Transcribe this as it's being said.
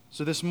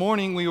So this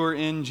morning we were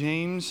in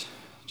James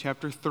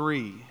chapter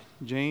 3.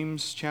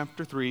 James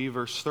chapter 3,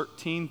 verse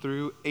 13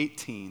 through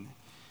 18.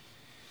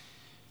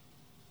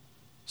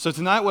 So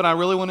tonight what I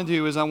really want to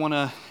do is I want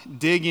to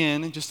dig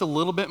in just a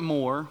little bit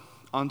more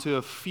onto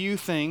a few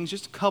things,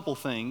 just a couple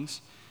things,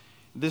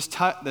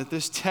 that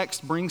this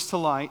text brings to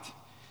light.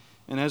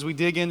 And as we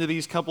dig into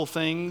these couple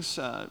things,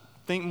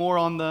 think more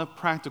on the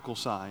practical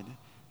side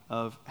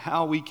of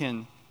how we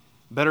can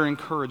better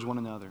encourage one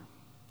another.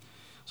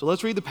 So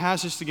let's read the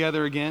passage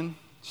together again,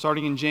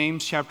 starting in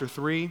James chapter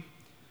 3,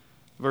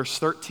 verse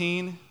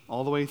 13,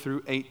 all the way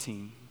through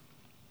 18.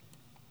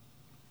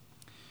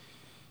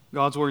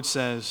 God's word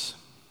says,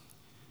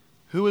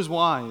 "Who is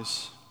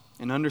wise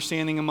and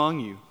understanding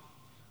among you?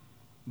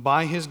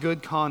 By his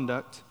good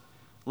conduct,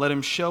 let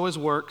him show his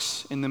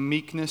works in the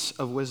meekness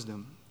of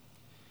wisdom.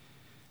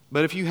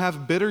 But if you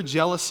have bitter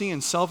jealousy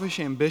and selfish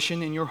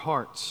ambition in your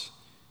hearts,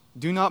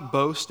 do not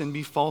boast and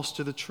be false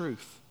to the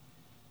truth.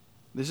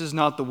 This is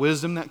not the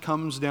wisdom that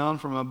comes down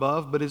from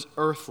above, but is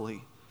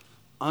earthly,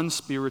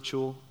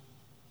 unspiritual,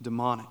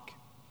 demonic.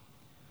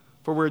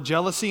 For where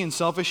jealousy and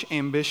selfish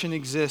ambition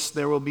exist,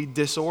 there will be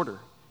disorder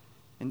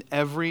and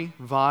every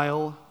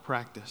vile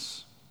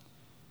practice.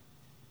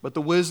 But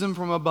the wisdom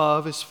from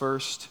above is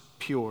first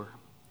pure,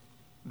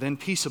 then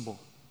peaceable,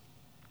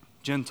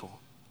 gentle,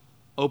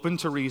 open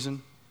to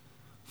reason,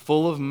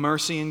 full of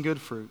mercy and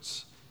good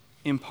fruits,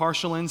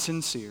 impartial and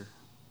sincere.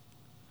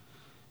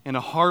 And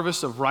a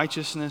harvest of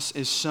righteousness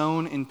is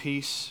sown in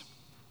peace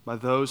by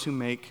those who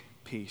make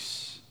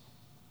peace."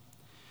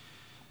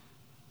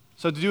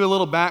 So to do a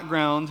little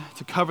background,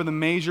 to cover the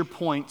major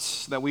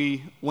points that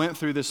we went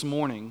through this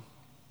morning,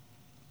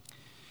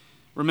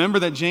 remember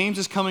that James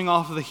is coming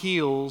off of the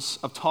heels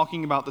of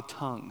talking about the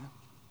tongue.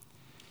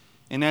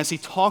 And as he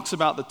talks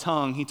about the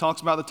tongue, he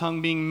talks about the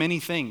tongue being many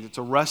things. It's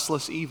a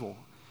restless evil.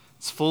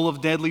 It's full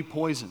of deadly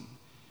poison.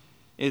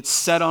 It's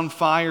set on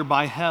fire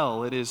by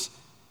hell. It is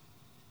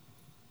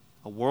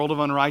a world of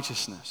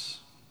unrighteousness.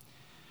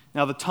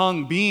 Now, the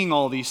tongue being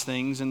all these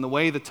things, and the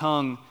way the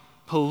tongue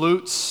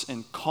pollutes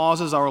and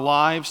causes our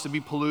lives to be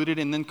polluted,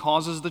 and then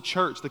causes the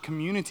church, the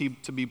community,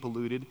 to be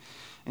polluted,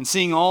 and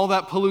seeing all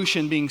that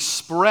pollution being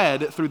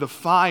spread through the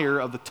fire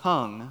of the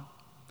tongue,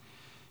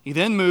 he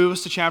then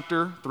moves to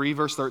chapter 3,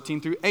 verse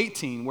 13 through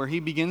 18, where he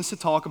begins to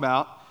talk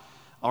about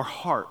our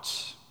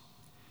hearts.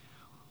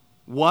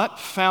 What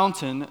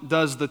fountain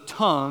does the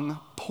tongue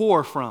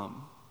pour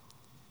from?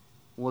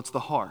 Well, it's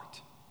the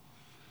heart.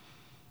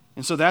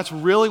 And so that's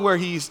really where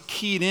he's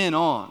keyed in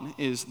on,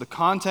 is the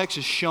context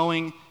is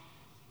showing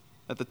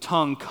that the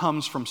tongue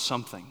comes from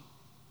something.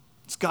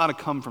 It's got to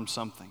come from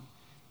something.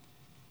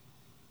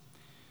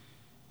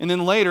 And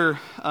then later,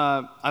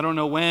 I don't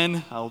know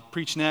when, I'll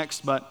preach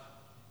next, but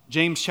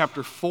James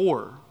chapter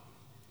 4,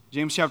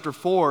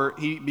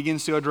 he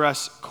begins to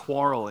address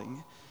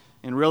quarreling.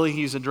 And really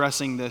he's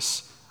addressing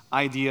this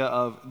idea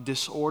of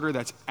disorder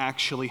that's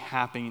actually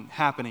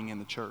happening in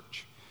the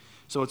church.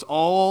 So it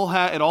all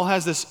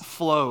has this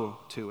flow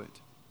to it.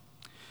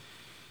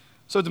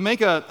 So to make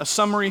a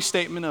summary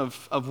statement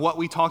of what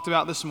we talked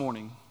about this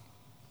morning,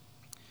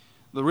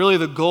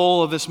 the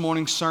goal of this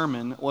morning's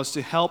sermon was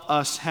to help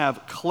us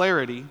have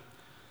clarity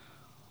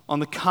on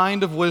the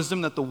kind of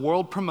wisdom that the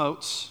world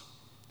promotes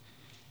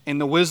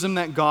and the wisdom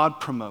that God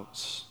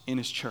promotes in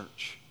his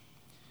church.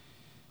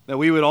 That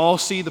we would all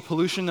see the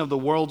pollution of the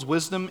world's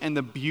wisdom and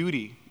the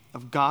beauty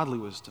of godly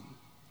wisdom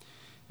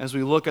as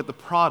we look at the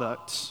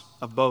products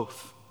of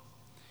both.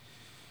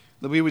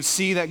 That we would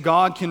see that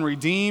God can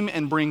redeem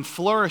and bring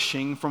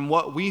flourishing from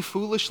what we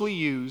foolishly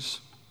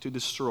use to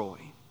destroy,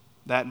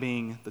 that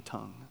being the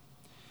tongue.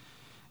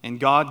 And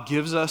God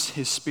gives us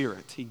his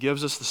Spirit. He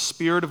gives us the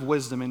spirit of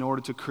wisdom in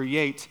order to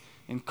create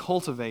and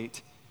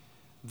cultivate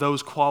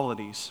those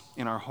qualities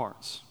in our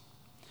hearts.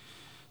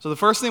 So the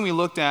first thing we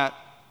looked at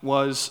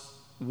was,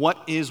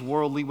 what is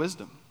worldly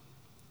wisdom?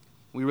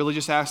 We really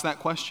just asked that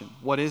question.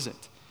 What is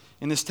it?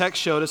 And this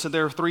text showed us that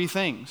there are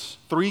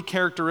three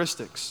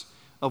characteristics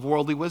of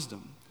worldly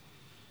wisdom.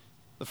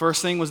 The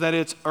first thing was that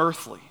it's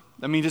earthly.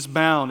 That means it's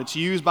bound. It's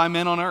used by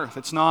men on earth.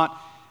 It's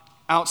not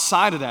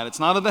outside of that.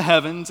 It's not of the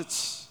heavens.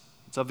 It's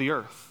of the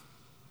earth.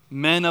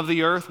 Men of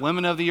the earth,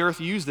 women of the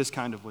earth use this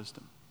kind of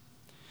wisdom.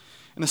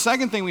 And the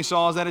second thing we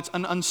saw is that it's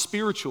an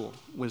unspiritual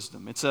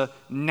wisdom. It's a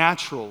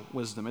natural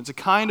wisdom. It's a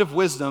kind of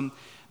wisdom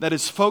that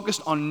is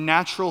focused on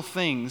natural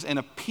things and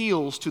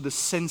appeals to the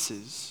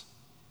senses.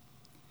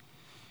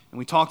 And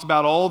we talked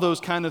about all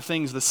those kind of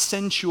things, the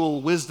sensual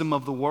wisdom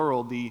of the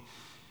world,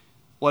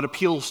 what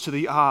appeals to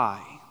the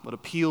eye, what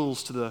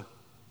appeals to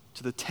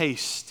the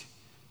taste,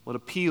 what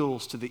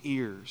appeals to the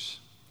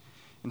ears.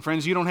 And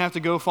friends, you don't have to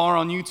go far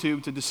on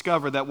YouTube to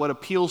discover that what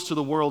appeals to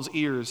the world's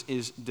ears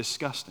is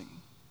disgusting.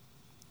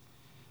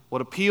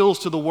 What appeals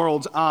to the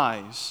world's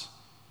eyes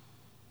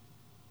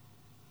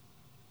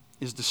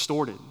is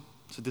distorted.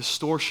 It's a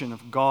distortion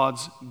of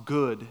God's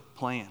good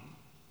plan.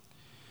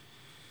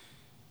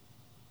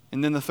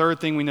 And then the third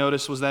thing we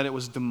noticed was that it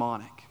was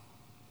demonic.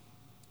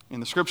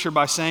 And the scripture,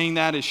 by saying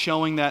that, is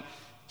showing that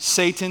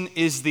Satan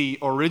is the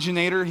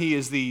originator. He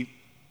is the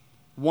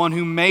one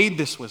who made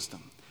this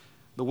wisdom.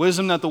 The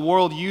wisdom that the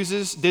world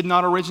uses did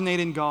not originate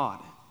in God.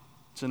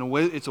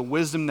 It's a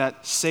wisdom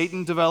that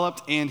Satan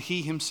developed and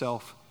he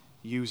himself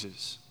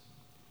uses.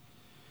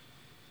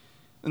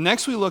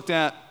 Next, we looked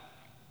at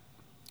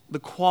the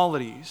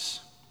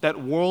qualities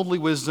that worldly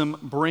wisdom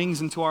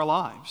brings into our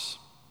lives.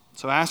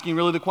 So asking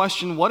really the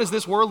question, what does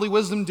this worldly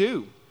wisdom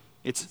do?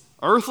 It's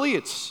earthly,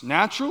 it's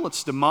natural,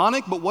 it's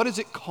demonic, but what does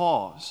it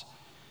cause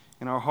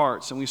in our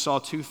hearts? And we saw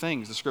two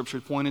things. The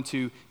scripture pointed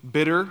to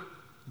bitter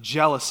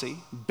jealousy,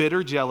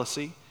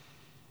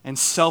 and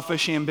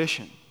selfish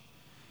ambition.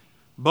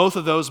 Both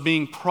of those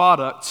being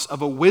products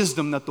of a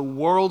wisdom that the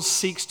world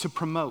seeks to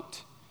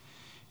promote.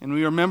 And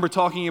we remember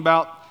talking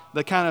about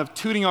the kind of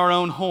tooting our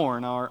own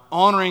horn, or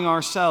honoring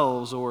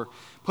ourselves, or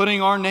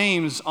putting our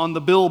names on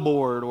the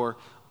billboard, or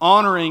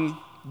honoring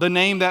the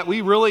name that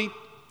we really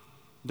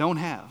don't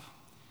have.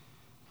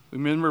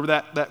 Remember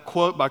that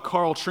quote by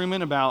Carl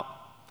Trueman about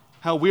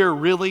how we are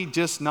really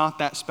just not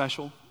that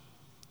special.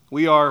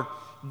 We are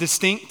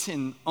distinct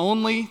in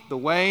only the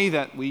way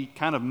that we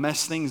kind of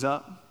mess things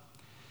up.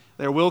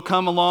 There will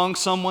come along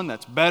someone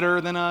that's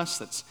better than us,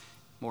 that's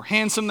more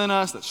handsome than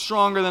us, that's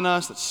stronger than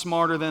us, that's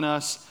smarter than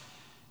us,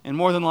 and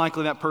more than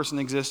likely that person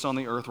exists on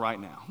the earth right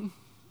now.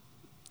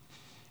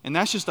 And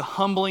that's just a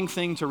humbling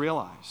thing to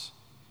realize.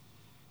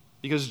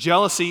 Because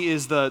jealousy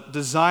is the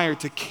desire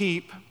to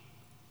keep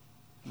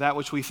that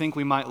which we think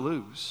we might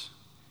lose.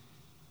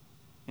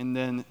 And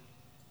then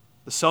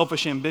the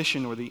selfish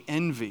ambition or the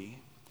envy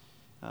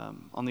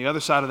on the other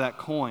side of that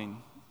coin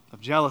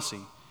of jealousy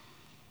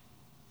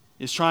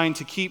is trying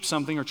to keep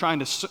something or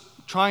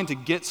trying to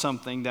get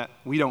something that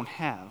we don't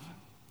have.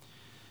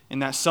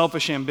 And that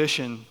selfish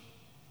ambition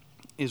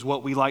is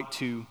what we like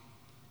to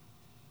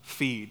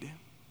feed.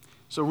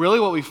 So really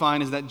what we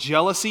find is that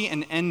jealousy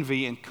and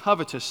envy and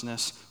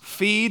covetousness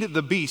feed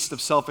the beast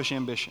of selfish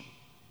ambition.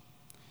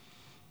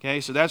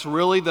 Okay, so that's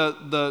really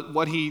the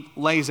what he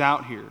lays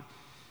out here.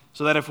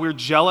 So that if we're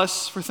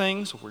jealous for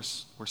things, we're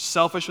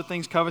selfish with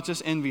things,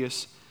 covetous,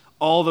 envious,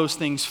 all those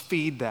things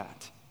feed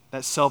that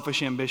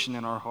selfish ambition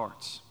in our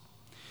hearts.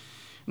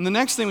 And the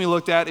next thing we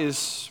looked at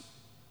is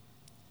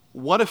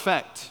what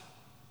effect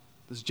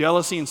does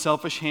jealousy and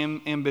selfish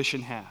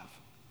ambition have?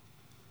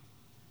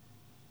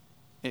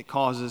 It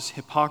causes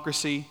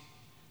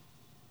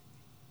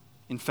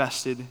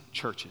hypocrisy-infested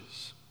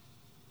churches.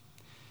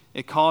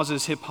 It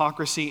causes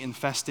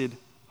hypocrisy-infested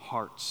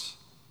hearts.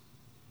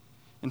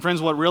 And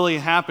friends, what really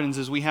happens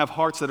is we have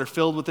hearts that are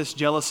filled with this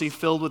jealousy,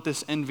 filled with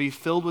this envy,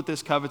 filled with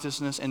this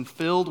covetousness, and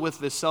filled with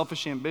this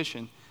selfish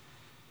ambition,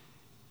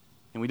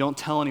 and we don't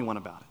tell anyone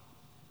about it.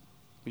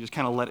 We just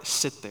kind of let it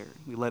sit there.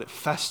 We let it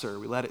fester.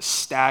 We let it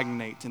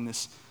stagnate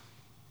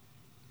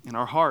in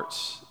our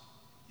hearts.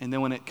 And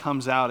then when it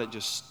comes out, it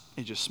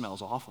just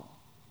smells awful.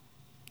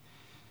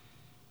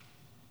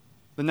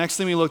 The next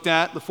thing we looked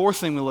at, the fourth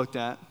thing we looked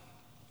at,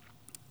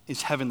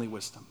 is heavenly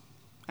wisdom.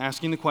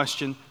 Asking the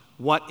question,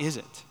 what is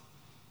it?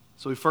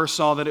 So we first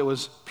saw that it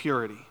was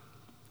purity.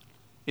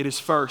 It is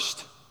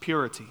first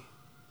purity.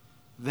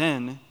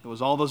 Then it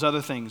was all those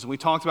other things. And we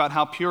talked about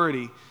how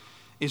purity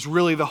is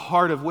really the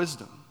heart of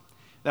wisdom.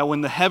 That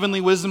when the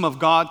heavenly wisdom of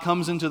God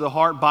comes into the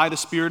heart by the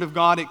Spirit of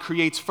God, it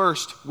creates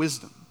first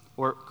wisdom,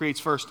 or it creates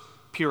first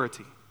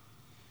purity.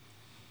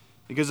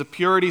 Because if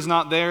purity is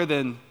not there,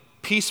 then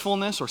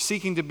peacefulness or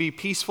seeking to be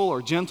peaceful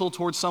or gentle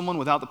towards someone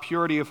without the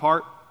purity of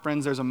heart,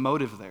 friends, there's a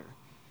motive there.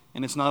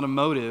 And it's not a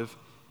motive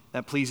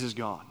that pleases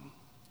God.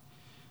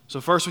 So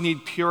first we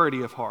need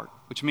purity of heart,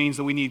 which means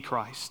that we need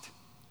Christ.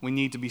 We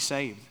need to be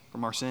saved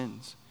from our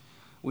sins.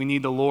 We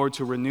need the Lord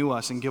to renew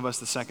us and give us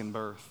the second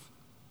birth.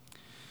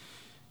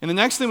 And the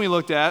next thing we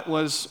looked at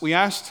was we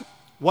asked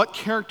what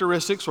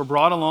characteristics were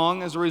brought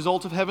along as a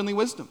result of heavenly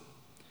wisdom.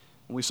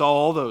 And we saw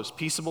all those: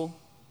 peaceable,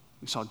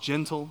 we saw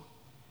gentle,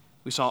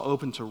 we saw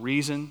open to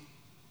reason,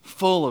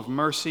 full of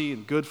mercy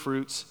and good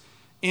fruits,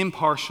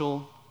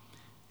 impartial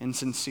and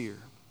sincere.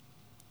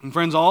 And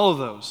friends, all of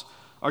those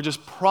are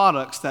just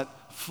products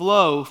that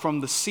flow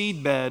from the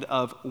seedbed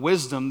of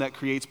wisdom that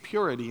creates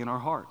purity in our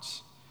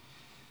hearts.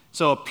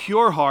 So a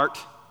pure heart,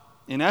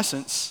 in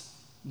essence,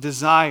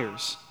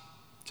 desires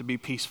to be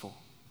peaceful.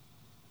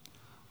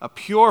 A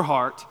pure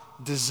heart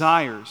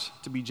desires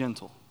to be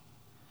gentle.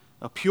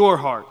 A pure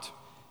heart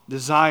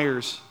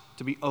desires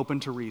to be open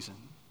to reason.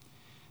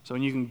 So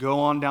you can go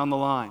on down the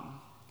line.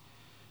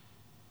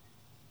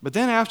 But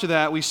then after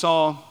that, we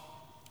saw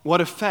what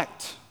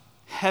effect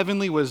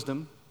heavenly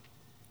wisdom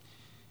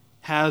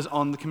has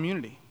on the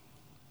community.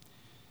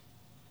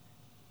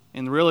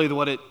 And really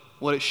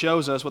what it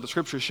shows us, what the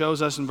Scripture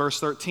shows us in verse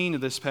 13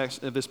 of this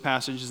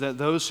passage, is that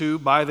those who,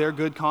 by their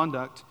good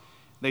conduct,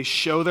 they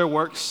show their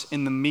works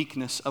in the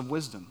meekness of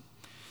wisdom.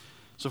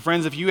 So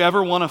friends, if you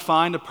ever want to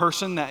find a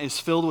person that is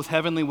filled with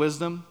heavenly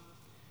wisdom,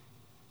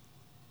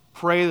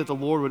 pray that the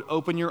Lord would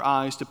open your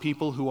eyes to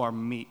people who are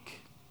meek.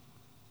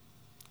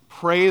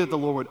 Pray that the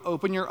Lord would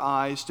open your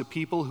eyes to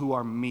people who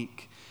are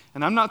meek.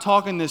 And I'm not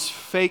talking this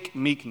fake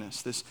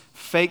meekness, this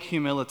fake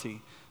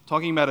humility. I'm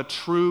talking about a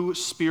true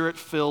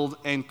Spirit-filled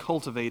and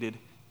cultivated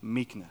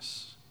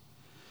meekness.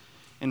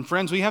 And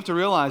friends, we have to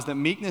realize that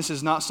meekness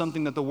is not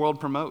something that the world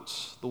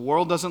promotes. The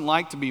world doesn't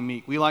like to be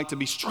meek. We like to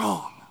be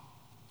strong,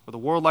 or the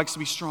world likes to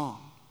be strong.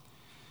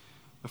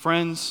 But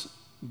friends,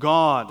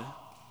 God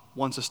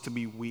wants us to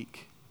be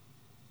weak.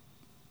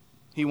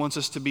 He wants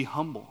us to be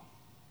humble.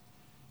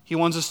 He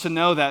wants us to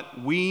know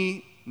that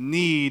we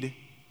need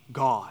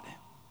God.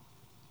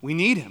 We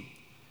need Him.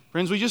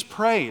 Friends, we just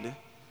prayed.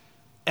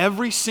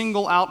 Every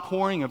single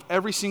outpouring of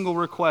every single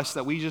request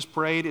that we just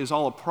prayed is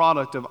all a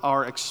product of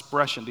our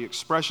expression, the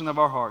expression of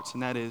our hearts,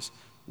 and that is,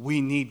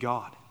 we need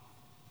God.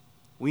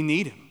 We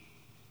need Him.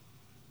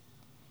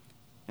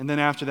 And then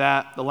after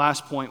that, the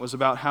last point was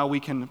about how we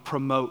can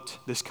promote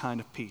this kind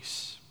of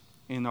peace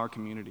in our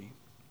community.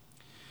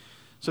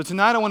 So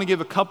tonight I want to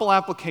give a couple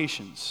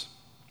applications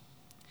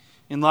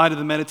in light of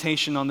the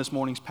meditation on this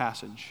morning's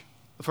passage.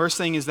 The first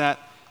thing is that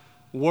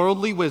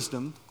worldly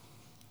wisdom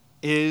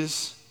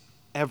is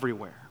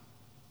everywhere.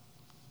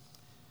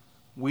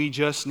 We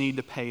just need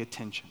to pay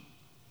attention.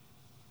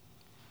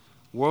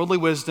 Worldly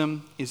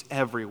wisdom is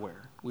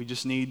everywhere. We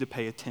just need to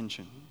pay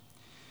attention.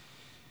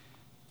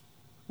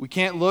 We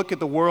can't look at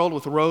the world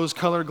with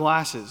rose-colored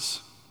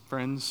glasses,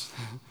 friends.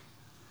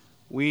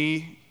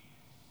 We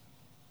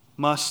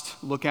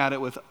must look at it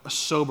with a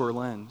sober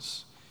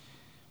lens.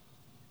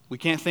 We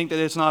can't think that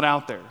it's not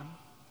out there.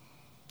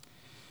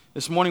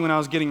 This morning when I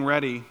was getting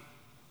ready,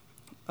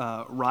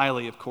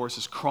 Riley, of course,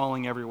 is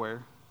crawling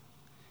everywhere.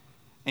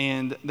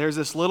 And there's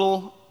this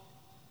little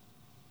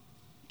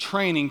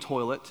training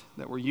toilet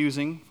that we're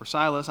using for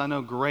Silas. I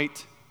know,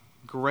 great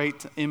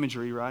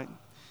imagery, right?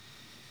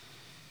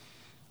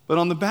 But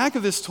on the back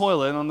of this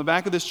toilet, on the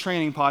back of this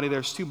training potty,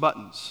 there's 2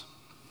 buttons.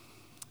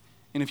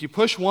 And if you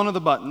push one of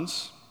the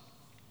buttons,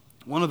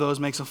 one of those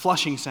makes a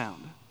flushing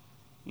sound,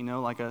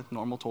 like a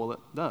normal toilet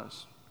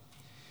does.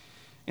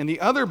 And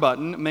the other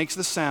button makes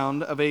the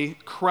sound of a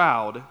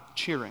crowd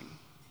cheering.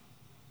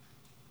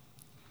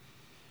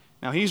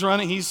 Now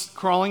he's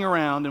crawling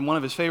around, and one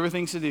of his favorite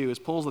things to do is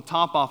pulls the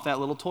top off that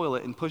little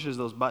toilet and pushes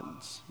those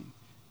buttons.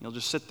 He'll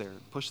just sit there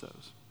and push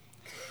those.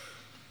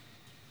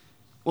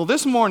 Well,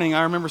 this morning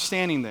I remember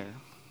standing there,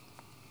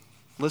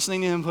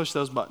 listening to him push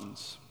those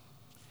buttons.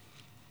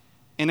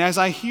 And as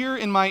I hear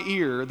in my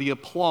ear the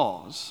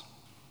applause,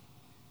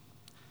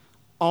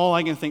 all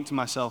I can think to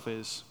myself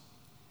is,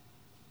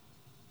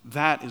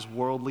 that is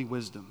worldly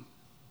wisdom.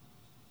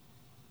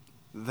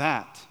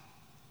 That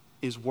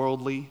is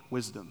worldly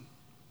wisdom.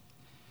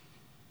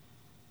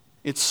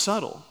 It's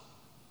subtle.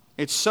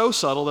 It's so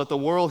subtle that the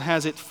world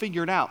has it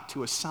figured out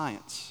to a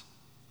science.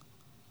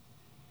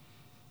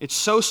 It's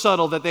so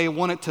subtle that they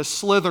want it to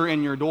slither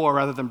in your door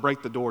rather than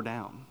break the door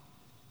down.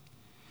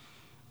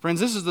 Friends,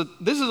 this is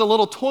a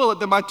little toilet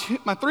that my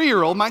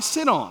 3-year-old might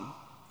sit on.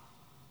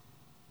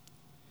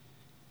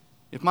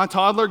 If my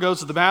toddler goes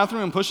to the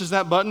bathroom and pushes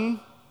that button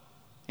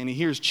and he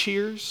hears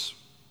cheers,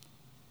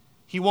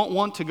 he won't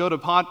want to go to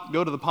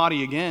the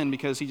potty again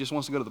because he just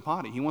wants to go to the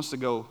potty. He wants to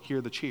go hear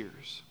the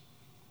cheers.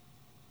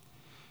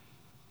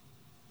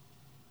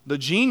 The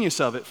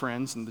genius of it,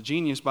 friends, and the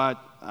genius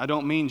I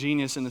don't mean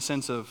genius in the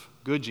sense of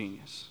good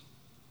genius.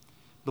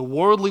 The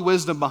worldly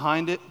wisdom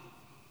behind it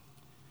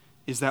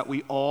is that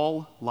we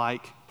all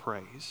like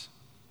praise.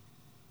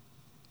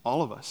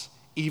 All of us,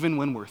 even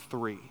when we're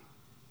 3.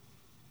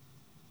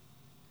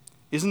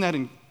 Isn't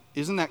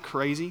that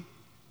crazy?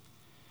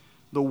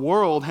 The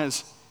world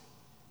has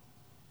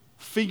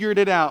figured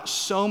it out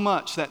so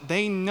much that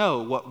they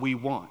know what we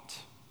want.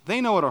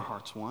 They know what our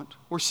hearts want.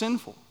 We're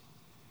sinful.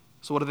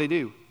 So what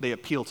do? They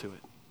appeal to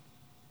it,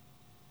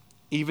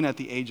 even at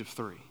the age of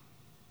 3.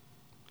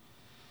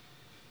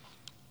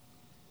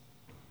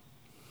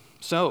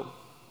 So,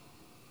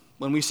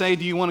 when we say,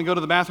 do you want to go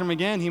to the bathroom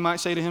again? He might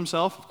say to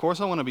himself, of course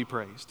I want to be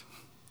praised.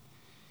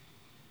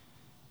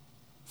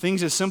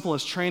 Things as simple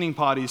as training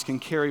potties can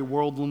carry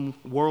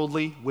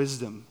worldly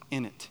wisdom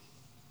in it.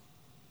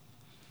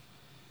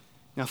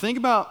 Now think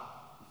about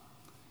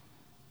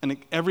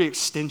every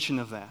extension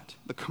of that,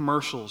 the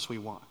commercials we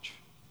watch.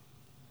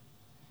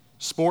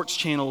 Sports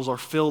channels are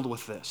filled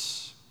with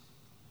this.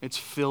 It's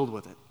filled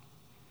with it.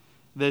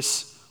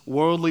 This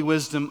worldly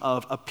wisdom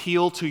of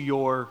appeal to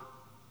your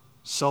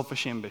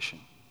selfish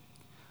ambition.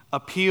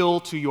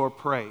 Appeal to your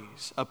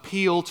praise.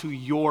 Appeal to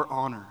your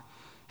honor.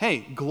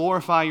 Hey,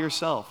 glorify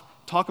yourself.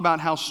 Talk about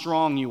how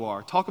strong you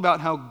are. Talk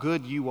about how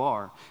good you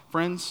are.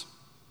 Friends,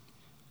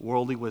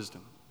 worldly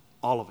wisdom.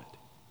 All of it.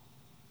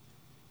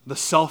 The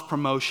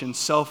self-promotion,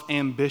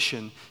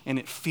 self-ambition, and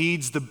it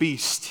feeds the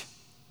beast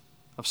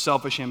of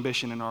selfish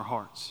ambition in our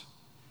hearts.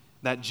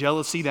 That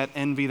jealousy, that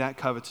envy, that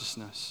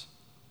covetousness,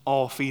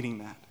 all feeding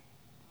that.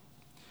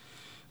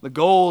 The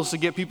goal is to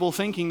get people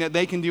thinking that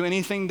they can do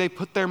anything they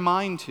put their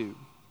mind to.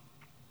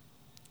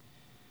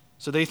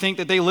 So they think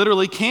that they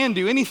literally can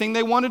do anything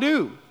they want to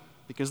do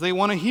because they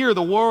want to hear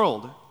the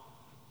world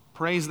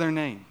praise their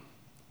name.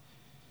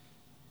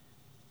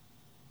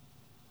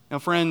 Now,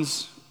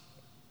 friends,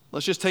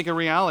 let's just take a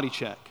reality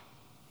check.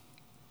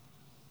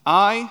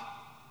 I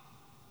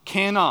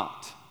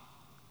cannot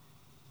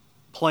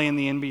play in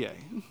the NBA.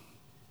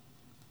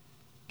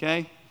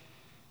 Okay?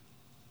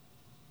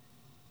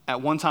 At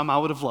one time, I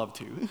would have loved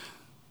to,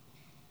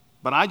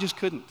 but I just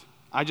couldn't.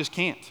 I just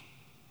can't.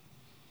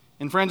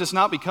 And friends, it's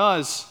not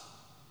because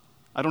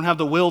I don't have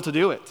the will to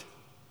do it.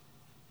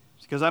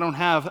 It's because I don't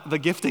have the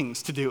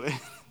giftings to do it.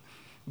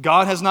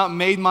 God has not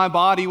made my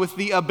body with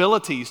the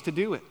abilities to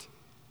do it.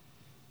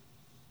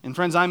 And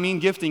friends, I mean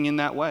gifting in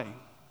that way.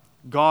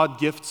 God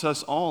gifts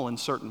us all in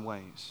certain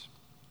ways.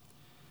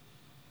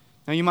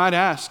 Now you might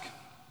ask,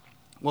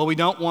 well, we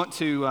don't want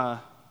to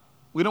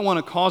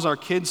cause our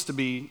kids to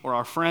be, or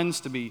our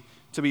friends to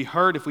be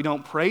hurt if we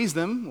don't praise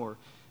them or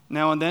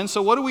now and then.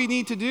 So what do we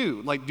need to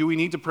do? Like, do we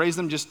need to praise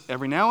them just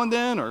every now and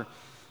then? Or,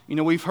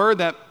 we've heard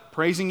that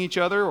praising each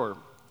other or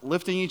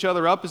lifting each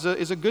other up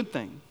is a good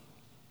thing.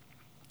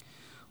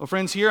 Well,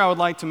 friends, here I would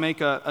like to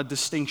make a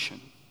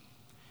distinction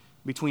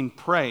between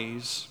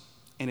praise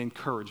and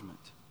encouragement.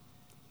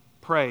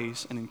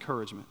 Praise and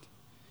encouragement.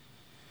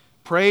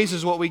 Praise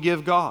is what we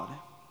give God,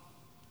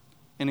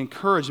 and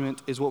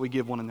encouragement is what we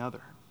give one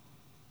another.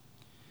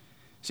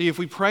 See, if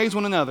we praise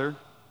one another,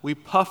 we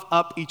puff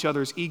up each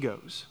other's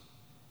egos.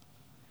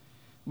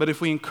 But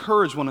if we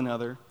encourage one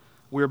another,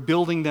 we're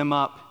building them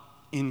up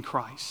in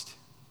Christ.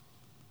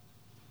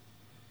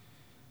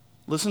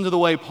 Listen to the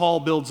way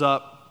Paul builds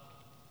up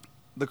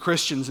the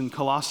Christians in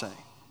Colossae.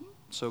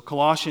 So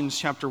Colossians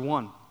chapter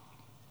 1,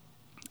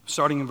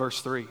 starting in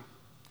verse 3.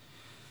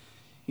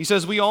 He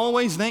says, "We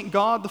always thank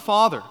God the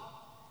Father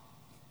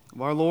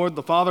of our Lord,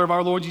 the Father of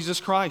our Lord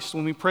Jesus Christ,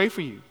 when we pray for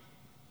you,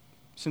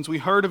 since we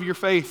heard of your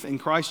faith in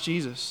Christ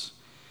Jesus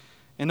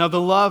and of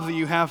the love that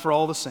you have for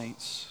all the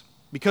saints,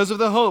 because of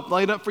the hope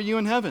laid up for you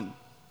in heaven.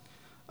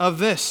 Of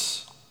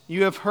this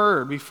you have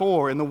heard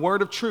before in the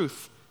word of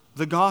truth,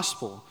 the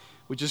gospel,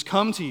 which has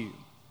come to you,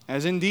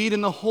 as indeed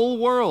in the whole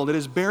world it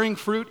is bearing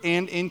fruit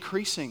and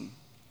increasing,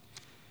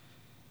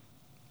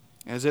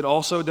 as it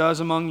also does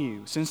among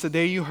you, since the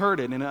day you heard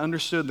it and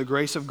understood the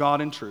grace of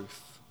God in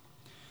truth.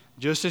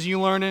 Just as you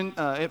learned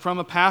it from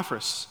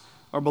Epaphras,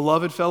 our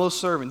beloved fellow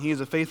servant, he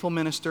is a faithful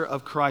minister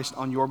of Christ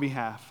on your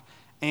behalf,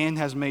 and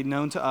has made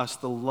known to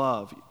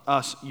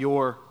us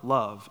your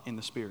love in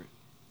the Spirit."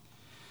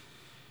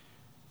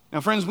 Now,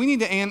 friends, we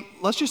need to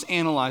let's just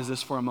analyze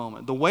this for a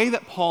moment. The way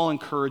that Paul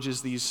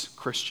encourages these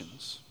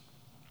Christians.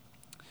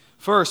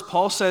 First,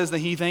 Paul says that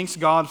he thanks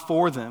God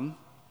for them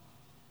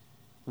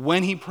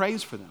when he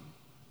prays for them.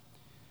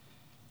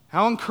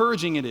 How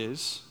encouraging it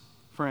is,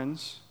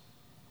 friends,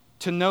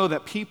 to know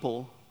that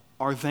people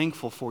are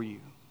thankful for you.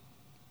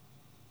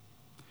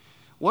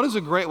 What is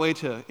a great way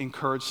to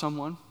encourage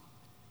someone?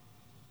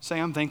 Say,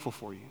 "I'm thankful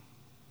for you.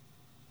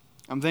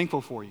 I'm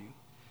thankful for you."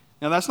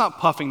 Now, that's not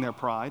puffing their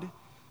pride.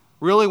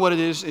 Really what it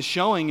is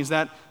showing is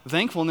that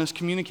thankfulness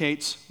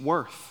communicates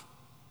worth.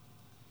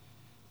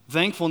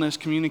 Thankfulness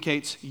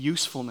communicates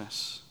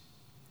usefulness.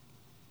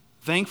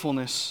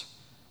 Thankfulness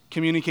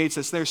communicates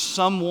that there's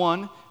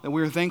someone that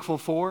we're thankful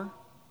for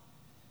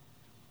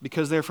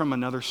because they're from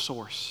another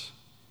source.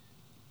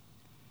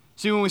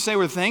 See, when we say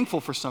we're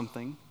thankful for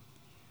something,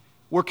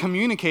 we're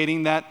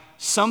communicating that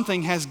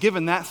something has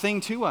given that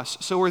thing to us.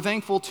 So we're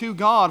thankful to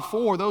God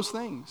for those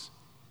things.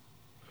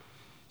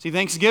 See,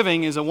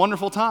 Thanksgiving is a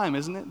wonderful time,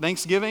 isn't it?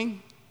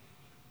 Thanksgiving.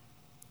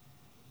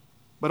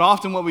 But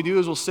often what we do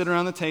is we'll sit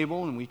around the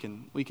table and we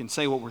can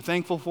say what we're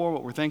thankful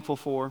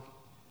for.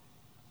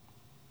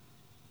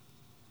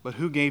 But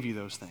who gave you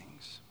those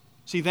things?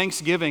 See,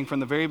 Thanksgiving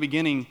from the very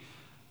beginning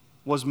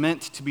was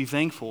meant to be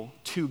thankful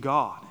to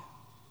God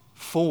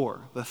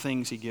for the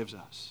things he gives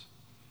us.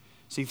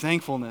 See,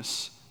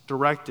 thankfulness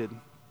directed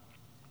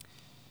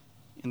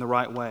in the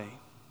right way.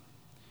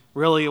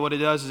 Really, what it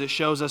does is it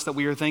shows us that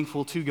we are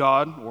thankful to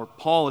God, or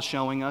Paul is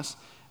showing us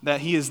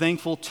that he is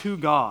thankful to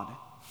God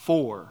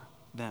for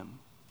them.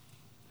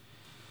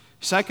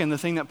 Second, the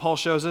thing that Paul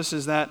shows us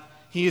is that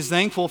he is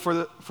thankful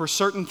for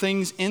certain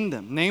things in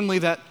them, namely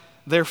that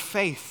their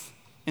faith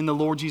in the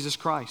Lord Jesus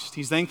Christ.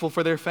 He's thankful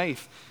for their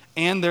faith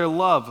and their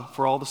love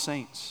for all the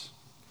saints.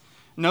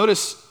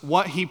 Notice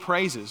what he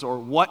praises or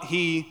what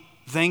he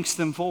thanks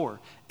them for.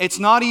 It's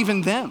not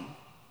even them.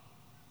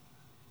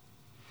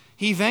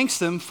 He thanks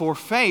them for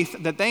faith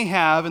that they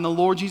have in the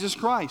Lord Jesus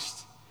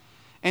Christ.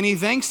 And he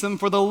thanks them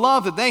for the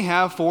love that they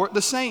have for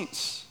the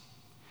saints.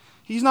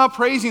 He's not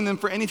praising them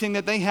for anything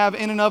that they have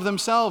in and of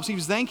themselves.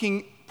 He's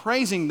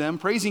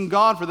praising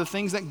God for the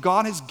things that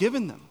God has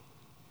given them.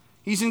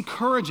 He's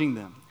encouraging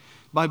them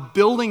by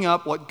building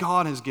up what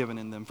God has given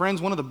in them.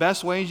 Friends, one of the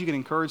best ways you can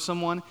encourage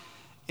someone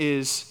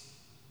is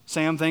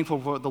say, "I'm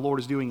thankful for what the Lord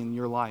is doing in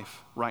your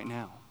life right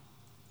now."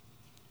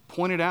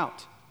 Point it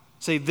out.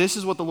 Say, "This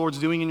is what the Lord's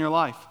doing in your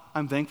life.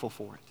 I'm thankful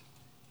for it."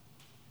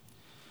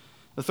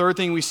 The third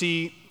thing we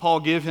see Paul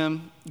give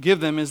them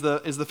is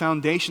the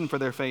foundation for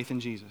their faith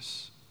in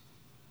Jesus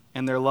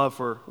and their love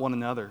for one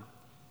another.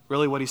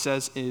 Really what he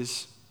says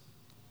is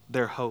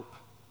their hope.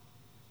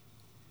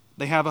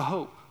 They have a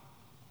hope.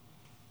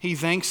 He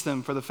thanks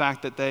them for the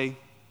fact that they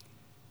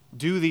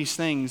do these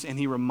things, and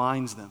he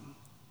reminds them,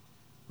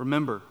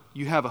 remember,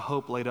 you have a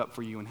hope laid up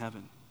for you in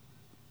heaven.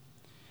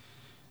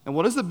 And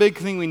what is the big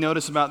thing we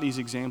notice about these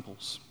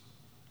examples?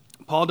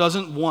 Paul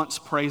doesn't once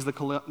praise the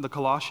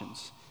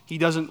Colossians. he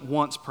doesn't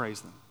once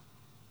praise them.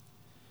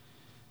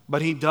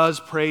 But he does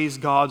praise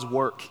God's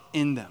work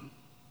in them.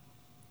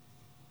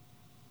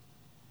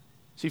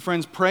 See,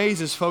 friends,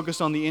 praise is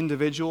focused on the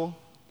individual,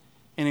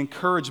 and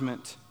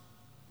encouragement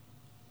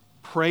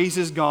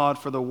praises God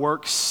for the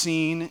work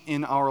seen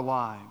in our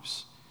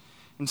lives.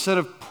 Instead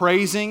of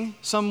praising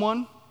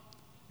someone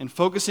and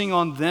focusing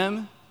on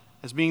them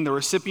as being the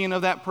recipient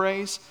of that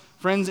praise,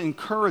 friends,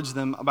 encourage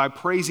them by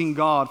praising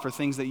God for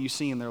things that you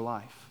see in their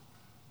life.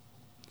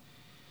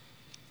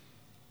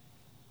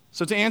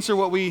 So to answer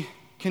what we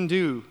can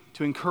do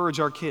to encourage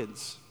our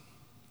kids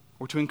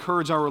or to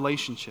encourage our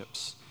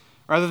relationships,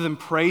 rather than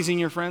praising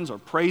your friends or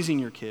praising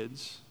your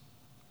kids,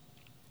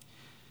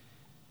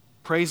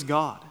 praise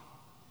God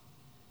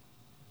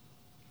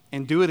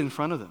and do it in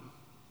front of them.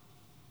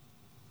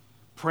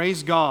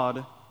 Praise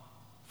God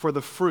for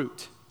the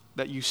fruit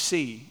that you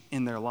see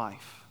in their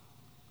life.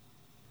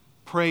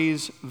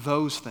 Praise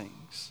those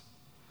things.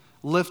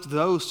 Lift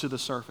those to the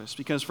surface.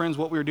 Because, friends,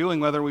 what we're doing,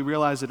 whether we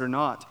realize it or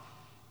not,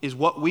 is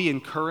what we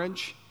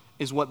encourage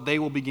is what they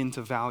will begin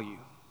to value.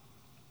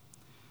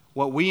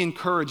 What we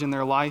encourage in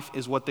their life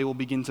is what they will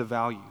begin to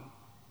value.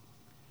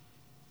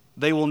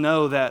 They will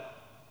know that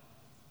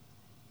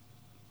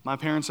my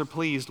parents are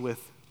pleased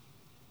with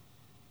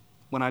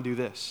when I do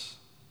this,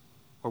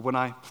 or when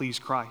I please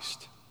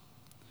Christ.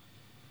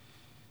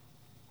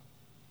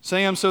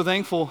 Say, I'm so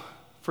thankful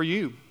for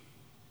you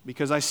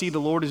because I see the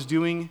Lord is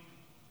doing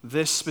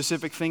this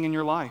specific thing in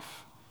your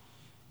life.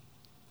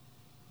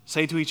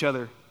 Say to each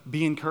other,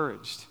 be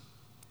encouraged.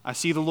 I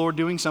see the Lord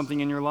doing something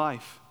in your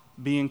life.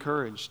 Be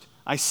encouraged.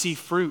 I see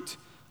fruit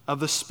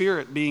of the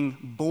Spirit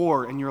being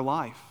born in your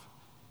life.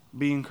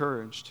 Be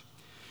encouraged.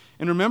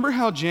 And remember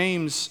how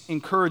James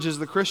encourages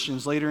the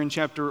Christians later in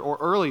chapter, or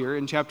earlier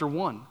in chapter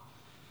 1.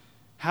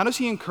 How does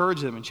he encourage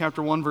them in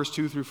chapter 1, verse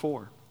 2 through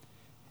 4?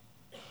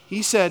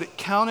 He said,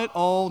 count it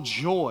all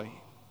joy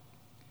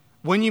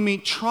when you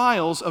meet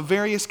trials of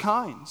various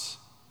kinds.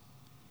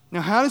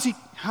 Now, how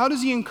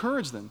does he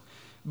encourage them?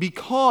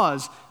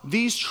 Because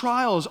these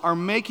trials are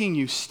making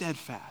you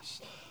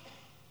steadfast.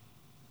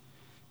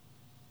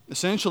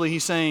 Essentially,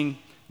 he's saying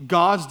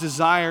God's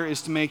desire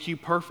is to make you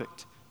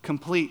perfect,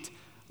 complete,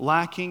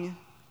 lacking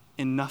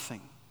in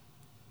nothing.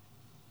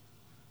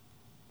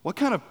 What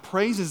kind of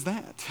praise is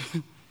that?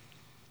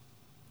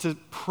 To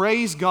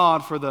praise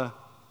God for the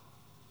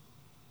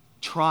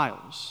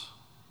trials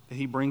that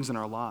he brings in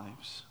our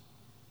lives.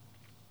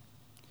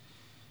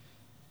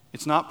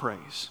 It's not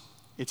praise,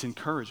 it's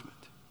encouragement.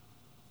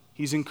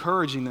 He's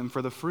encouraging them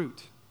for the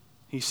fruit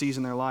he sees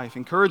in their life.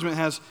 Encouragement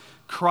has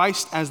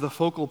Christ as the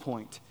focal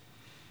point,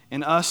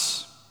 and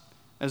us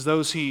as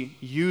those he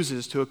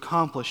uses to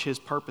accomplish his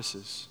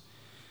purposes.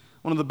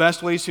 One of the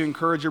best ways to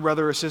encourage your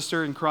brother or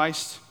sister in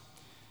Christ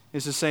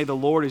is to say, the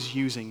Lord is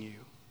using you.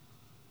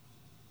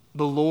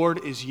 The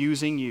Lord is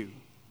using you.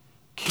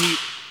 Keep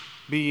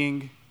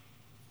being...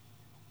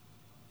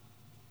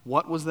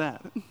 What was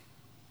that?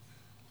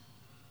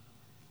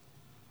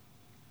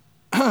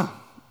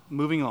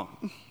 Moving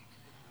on.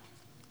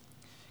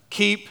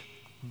 Keep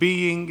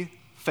being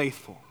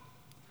faithful.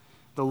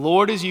 The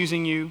Lord is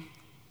using you.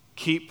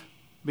 Keep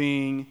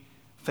being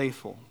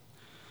faithful.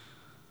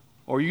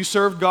 Or you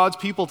served God's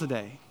people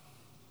today.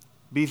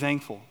 Be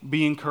thankful.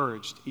 Be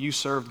encouraged. You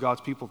served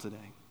God's people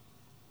today.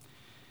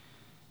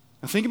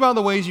 Now think about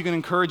the ways you can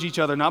encourage each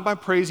other, not by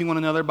praising one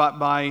another, but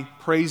by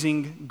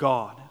praising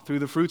God through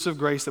the fruits of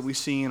grace that we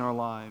see in our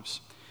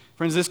lives.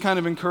 Friends, this kind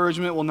of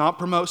encouragement will not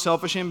promote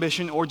selfish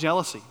ambition or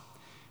jealousy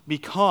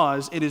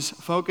because it is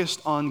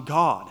focused on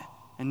God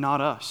and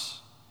not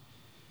us.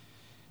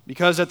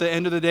 Because at the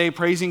end of the day,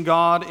 praising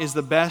God is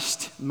the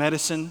best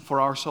medicine for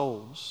our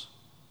souls.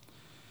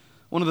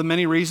 One of the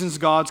many reasons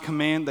God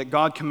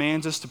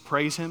commands us to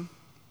praise him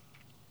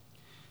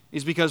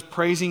is because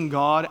praising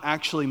God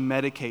actually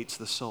medicates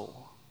the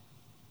soul.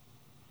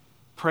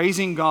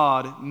 Praising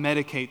God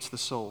medicates the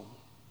soul.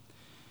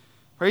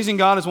 Praising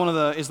God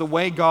is the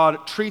way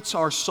God treats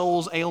our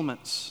soul's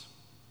ailments.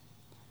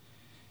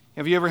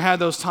 Have you ever had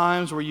those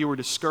times where you were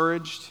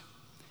discouraged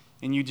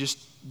and you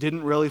just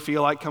didn't really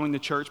feel like coming to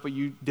church, but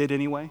you did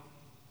anyway?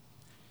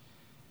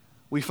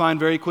 We find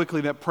very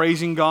quickly that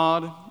praising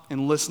God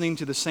and listening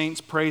to the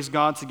saints praise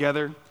God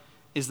together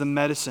is the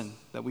medicine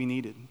that we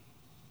needed.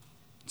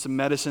 It's a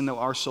medicine that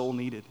our soul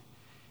needed.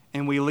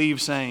 And we leave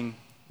saying,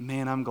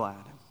 man, I'm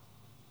glad.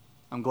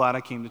 I'm glad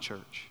I came to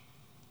church.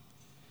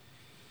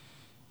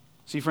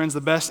 See, friends,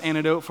 the best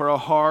antidote for a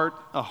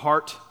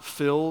heart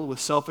filled with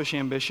selfish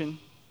ambition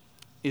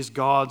is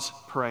God's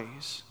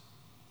praise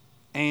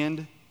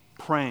and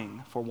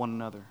praying for one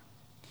another.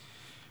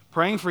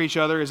 Praying for each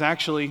other it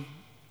actually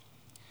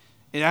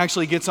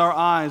gets our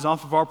eyes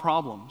off of our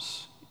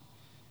problems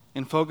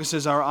and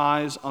focuses our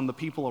eyes on the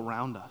people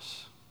around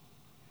us.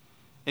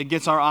 It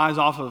gets our eyes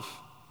off of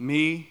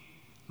me,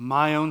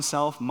 my own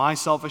self, my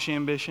selfish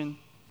ambition.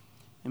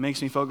 It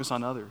makes me focus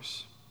on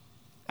others.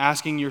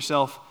 Asking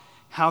yourself,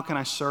 how can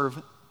I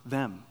serve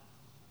them?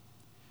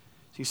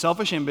 See,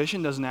 selfish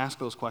ambition doesn't ask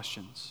those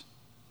questions.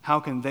 How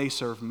can they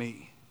serve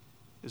me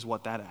is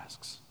what that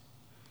asks.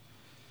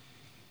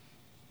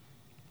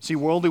 See,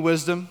 worldly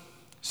wisdom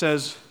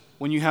says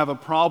when you have a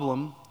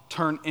problem,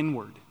 turn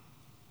inward,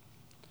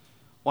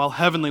 while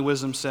heavenly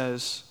wisdom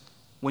says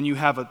when you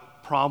have a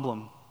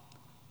problem,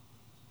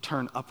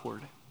 turn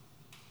upward.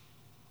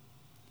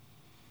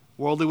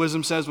 Worldly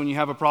wisdom says when you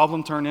have a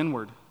problem, turn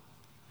inward.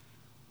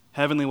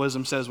 Heavenly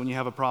wisdom says when you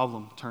have a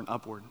problem, turn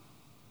upward.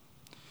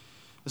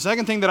 The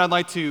second thing that I'd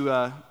like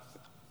to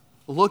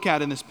look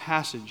at in this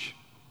passage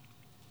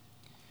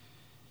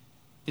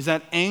is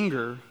that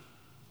anger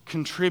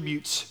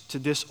contributes to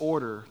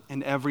disorder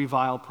and every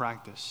vile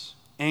practice.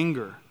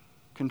 Anger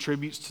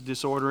contributes to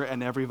disorder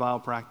and every vile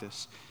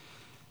practice.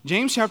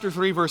 James chapter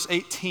 3, verse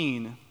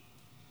 18,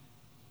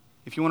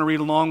 if you want to read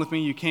along with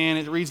me, you can.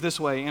 It reads this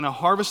way: "And a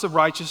harvest of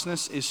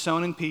righteousness is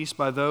sown in peace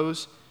by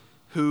those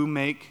who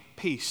make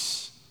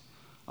peace."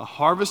 A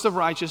harvest of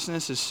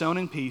righteousness is sown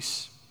in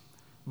peace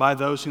by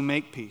those who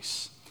make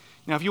peace.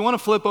 Now, if you want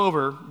to flip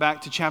over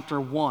back to chapter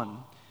 1,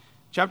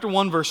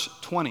 verse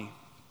 20.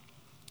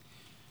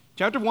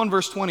 Chapter 1,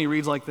 verse 20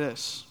 reads like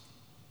this: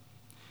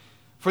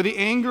 "For the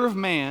anger of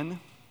man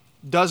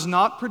does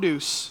not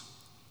produce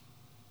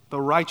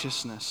the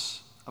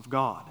righteousness of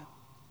God."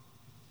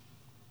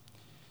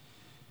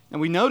 And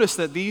we notice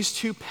that these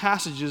two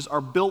passages are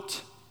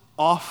built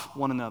off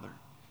one another.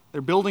 They're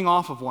building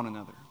off of one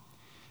another.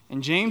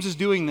 And James is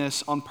doing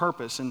this on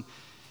purpose. And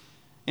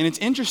it's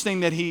interesting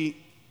that he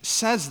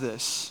says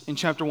this in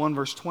chapter 1,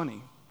 verse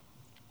 20.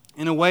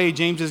 In a way,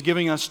 James is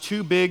giving us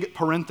two big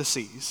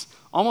parentheses,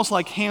 almost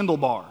like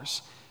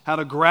handlebars, how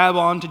to grab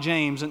onto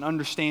James and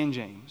understand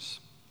James.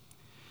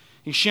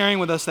 He's sharing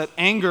with us that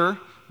anger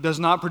does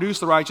not produce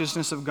the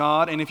righteousness of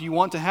God, and if you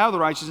want to have the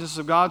righteousness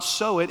of God,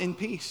 sow it in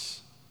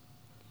peace.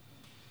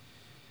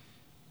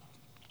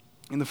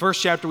 In the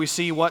first chapter, we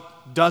see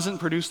what doesn't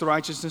produce the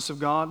righteousness of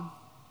God,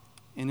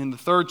 and in the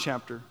third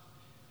chapter,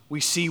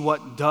 we see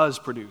what does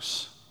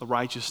produce the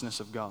righteousness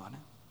of God.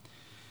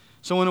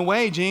 So in a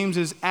way, James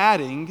is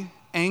adding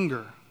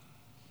anger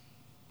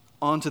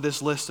onto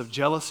this list of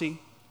jealousy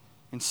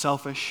and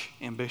selfish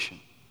ambition.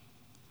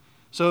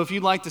 So if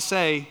you'd like to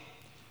say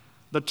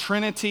the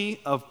trinity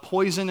of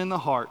poison in the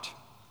heart: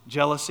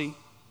 jealousy,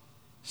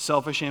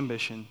 selfish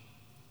ambition,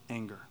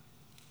 anger.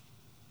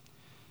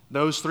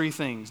 Those three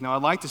things. Now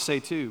I'd like to say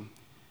too,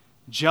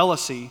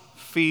 jealousy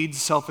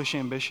feeds selfish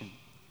ambition.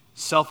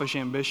 Selfish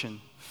ambition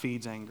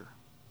feeds anger.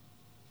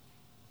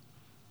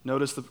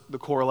 Notice the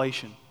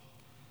correlation.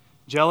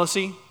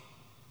 Jealousy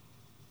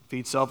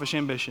feeds selfish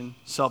ambition.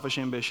 Selfish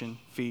ambition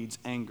feeds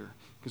anger.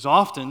 Because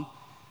often,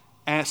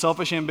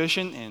 selfish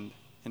ambition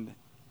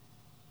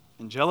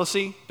and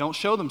jealousy don't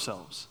show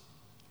themselves,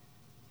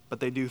 but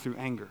they do through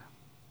anger.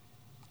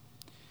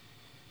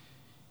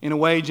 In a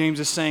way, James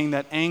is saying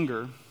that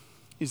anger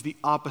is the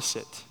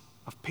opposite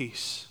of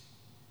peace.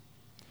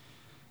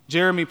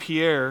 Jeremy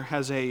Pierre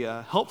has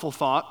a helpful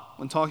thought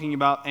when talking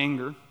about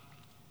anger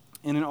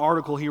in an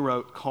article he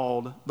wrote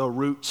called "The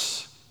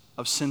Roots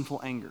of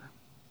Sinful Anger."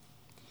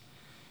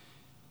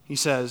 He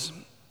says,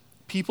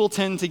 "People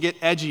tend to get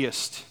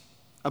edgiest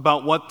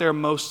about what they're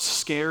most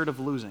scared of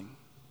losing.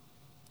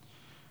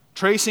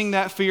 Tracing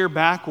that fear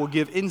back will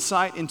give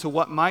insight into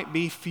what might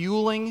be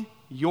fueling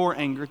your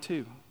anger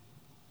too.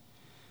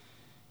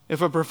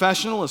 If a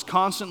professional is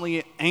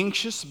constantly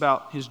anxious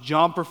about his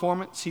job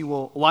performance, he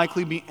will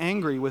likely be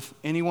angry with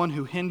anyone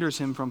who hinders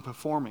him from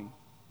performing.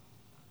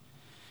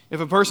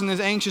 If a person is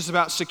anxious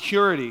about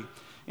security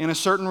in a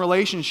certain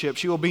relationship,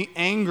 she will be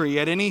angry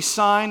at any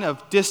sign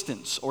of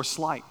distance or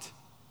slight.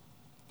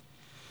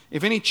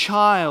 If any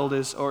child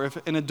or if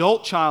an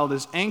adult child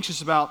is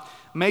anxious about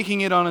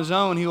making it on his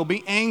own, he will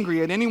be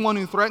angry at anyone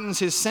who threatens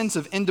his sense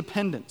of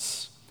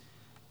independence,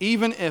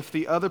 even if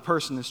the other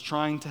person is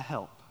trying to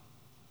help.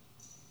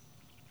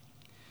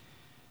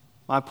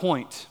 My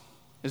point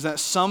is that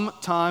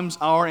sometimes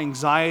our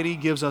anxiety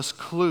gives us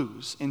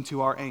clues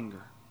into our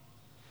anger.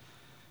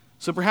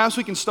 So perhaps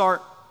we can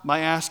start by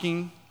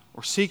asking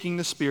or seeking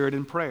the Spirit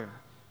in prayer,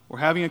 or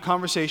having a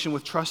conversation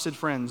with trusted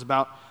friends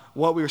about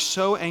what we're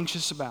so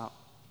anxious about.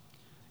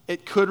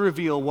 It could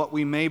reveal what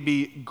we may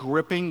be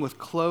gripping with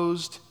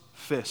closed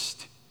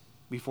fist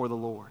before the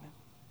Lord.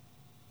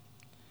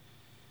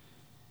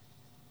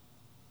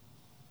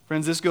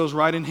 Friends, this goes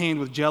right in hand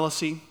with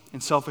jealousy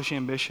and selfish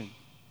ambition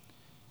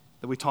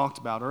that we talked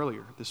about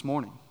earlier this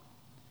morning.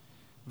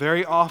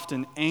 Very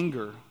often,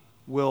 anger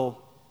will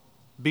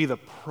be the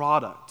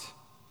product.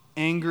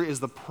 Anger is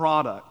the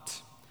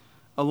product,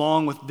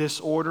 along with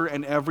disorder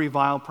and every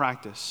vile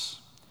practice.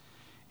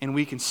 And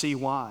we can see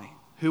why.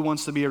 Who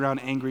wants to be around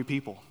angry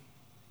people?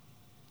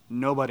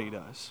 Nobody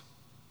does.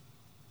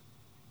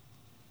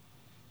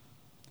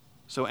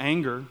 So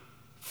anger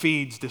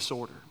feeds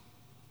disorder.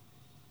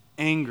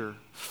 Anger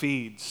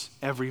feeds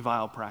every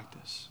vile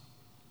practice.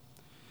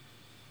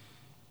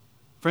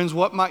 Friends,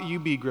 what might you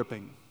be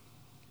gripping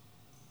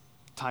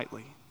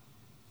tightly?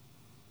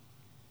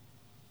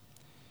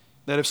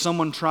 That if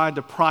someone tried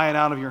to pry it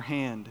out of your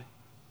hand,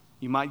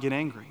 you might get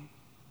angry.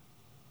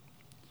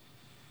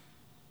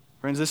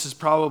 Friends, this is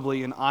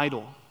probably an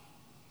idol.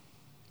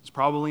 It's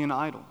probably an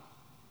idol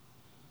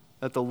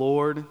that the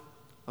Lord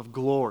of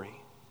glory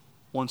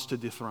wants to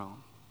dethrone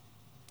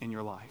in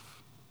your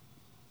life.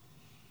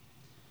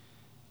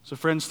 So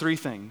friends, 3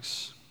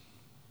 things.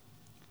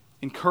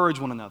 Encourage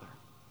one another.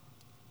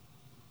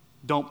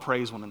 Don't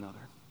praise one another.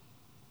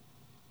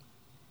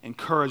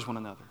 Encourage one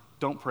another.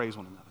 Don't praise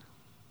one another.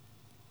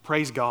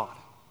 Praise God.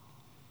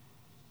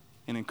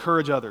 And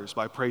encourage others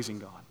by praising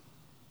God.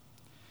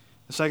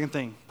 The second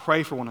thing,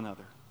 pray for one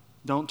another.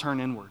 Don't turn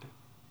inward.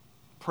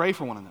 Pray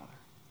for one another.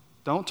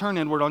 Don't turn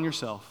inward on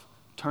yourself.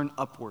 Turn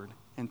upward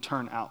and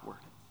turn outward.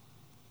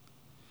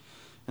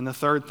 And the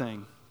third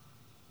thing,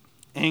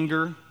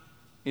 anger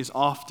is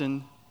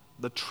often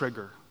the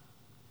trigger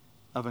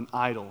of an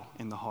idol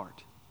in the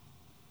heart.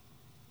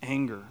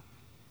 Anger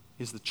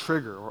is the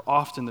trigger, or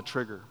often the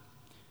trigger,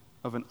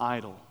 of an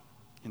idol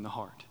in the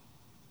heart.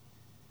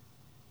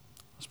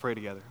 Let's pray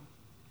together.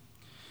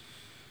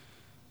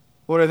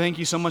 Lord, I thank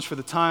you so much for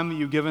the time that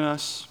you've given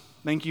us.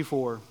 Thank you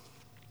for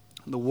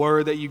the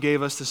word that you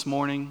gave us this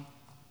morning.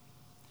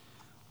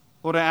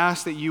 Lord, I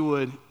ask that you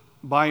would,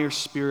 by your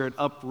Spirit,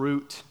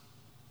 uproot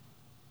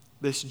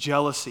this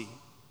jealousy,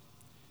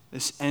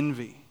 this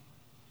envy,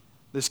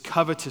 this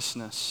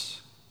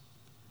covetousness.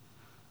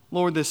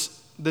 Lord,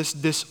 this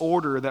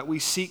disorder that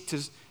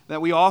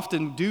we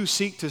often do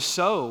seek to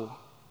sow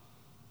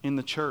in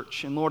the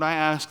church. And Lord, I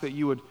ask that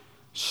you would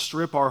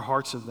strip our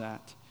hearts of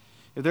that.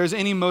 If there's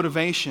any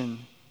motivation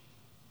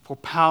for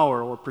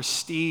power or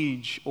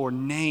prestige or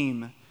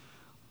name,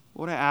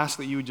 Lord, I ask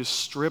that you would just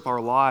strip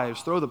our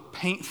lives, throw the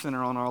paint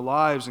thinner on our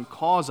lives, and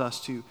cause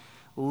us to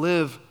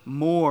live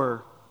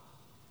more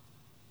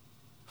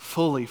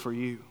fully for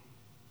you.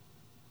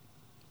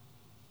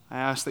 I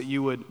ask that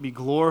you would be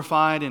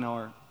glorified in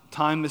our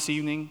time this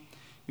evening.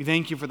 We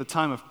thank you for the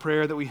time of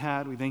prayer that we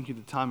had. We thank you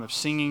for the time of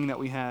singing that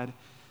we had.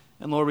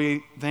 And Lord,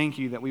 we thank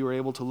you that we were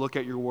able to look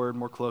at your word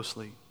more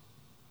closely.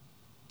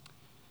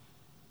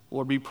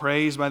 Lord, be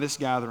praised by this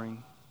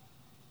gathering,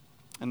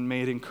 and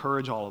may it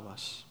encourage all of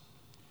us.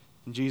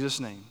 In Jesus'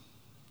 name,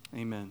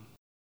 amen.